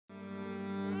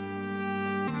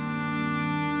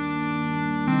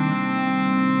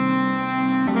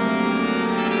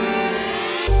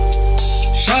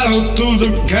out to the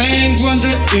gang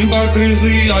WNDE pa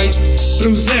GRiZLY iCE.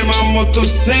 Preuzemamo to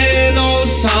sceno,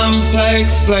 sam flex.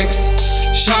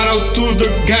 Shout out to the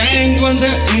gang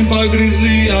WNDE pa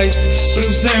GRiZLY iCE.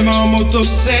 Preuzemamo to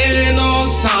sceno,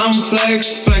 sam flex.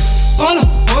 Ona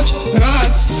hoće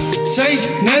rad, se ih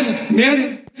ne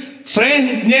zamjerim. Friend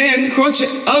njen hoće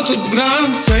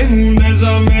autogram, se mu ne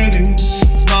zamerim.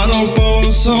 S manom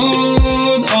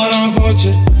posod, ona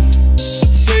hoće.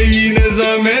 Se ih ne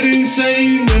zamerim.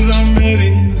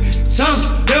 Sam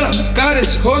delam kares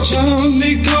hoćam,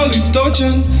 nikoli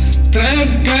točan. Trap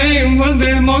game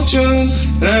WNDE moćan.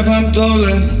 Repam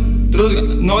tole, druzga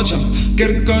noćam.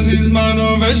 Kerkoz iz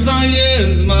mano već da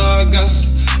je zmaga.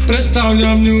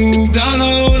 Predstavljam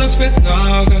Ljubljana, ona spet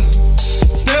naga.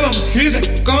 Snimam hite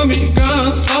komika,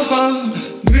 fafa.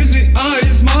 GRiZLY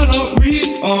iCE, mano, we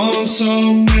on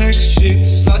some next shit.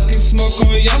 Slatki smo ko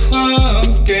jaha,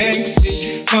 gangsi,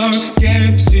 fuck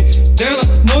kepsi.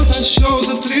 Delamo taj show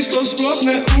za 300, sploh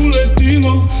ne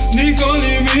uletimo,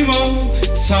 nikoli mimo.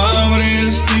 Sam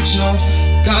realistično,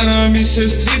 kada mi se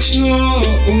strično,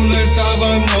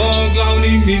 uletavamo,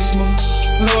 glavni mi smo.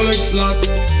 Rolex zlat,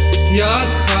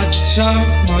 jahat,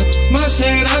 šahmat,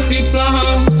 Maserati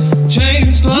plan,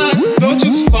 chain zlat,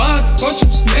 doću spat, hoću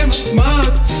snimat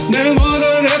mat, ne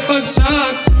mora repat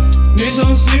sad,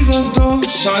 nisam si za to,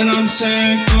 šajnam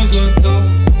se ko zlato,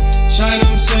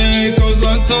 šajnam se ko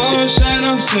zlato,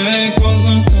 šajnam se ko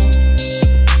zlato,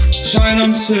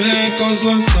 šajnam se ko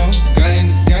zlato. Gang,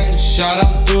 shout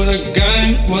out to the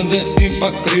gang WNDE pa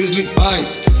GRiZLY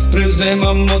iCE.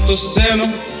 Preuzemamo to sceno,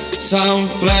 sound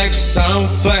flex.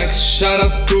 Shout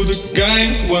out to the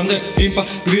gang WNDE pa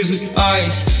GRiZLY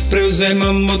iCE.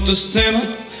 Preuzemamo to sceno,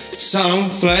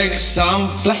 sound flex.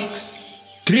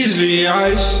 GRiZLY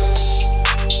iCE.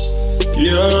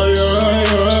 Yeah.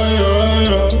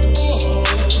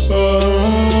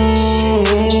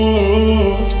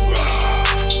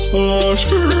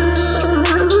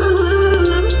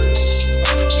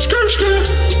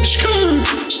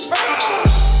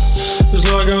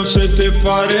 Zlagam se te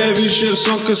pare, više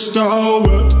soka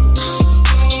stavbe.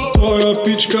 Tvoja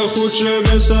pička hoće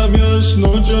me sam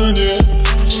jasnođanje.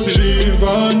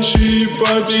 Živanči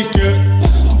patike,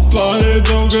 pare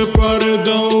dolge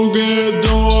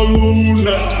do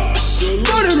lune.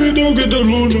 Pare mi dolge do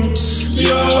lune.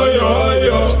 Ja.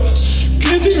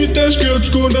 Kleti mi teški od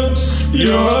skuna.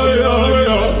 Ja.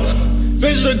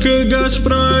 Već da kad ga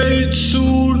Sprite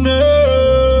sune,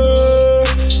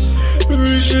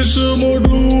 više sam od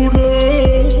lune.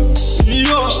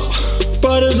 Ja,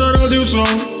 pare zaradio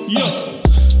sam. Ja,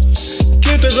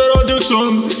 kete zaradio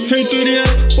sam. Hejter je,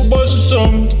 obasu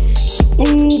sam.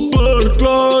 Upar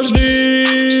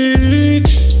klažnik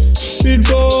in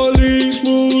paling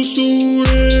spustu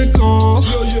reka.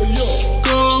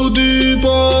 Kao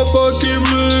dipa fucking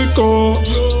mleko.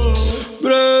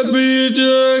 Prebit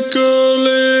je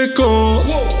kaleko.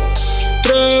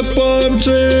 Trepam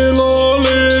celo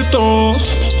leto.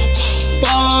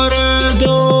 Pare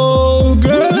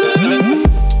dolge.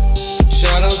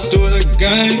 Shout out to the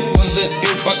gang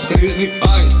WNDE pa GRiZLY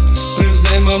iCE.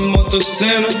 Preuzemamo to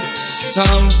sceno,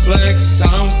 sound flex.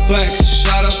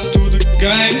 Shout out to the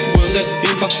gang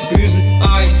WNDE pa GRiZLY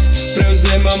iCE.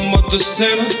 Preuzemamo to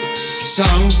sceno,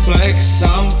 sound flex.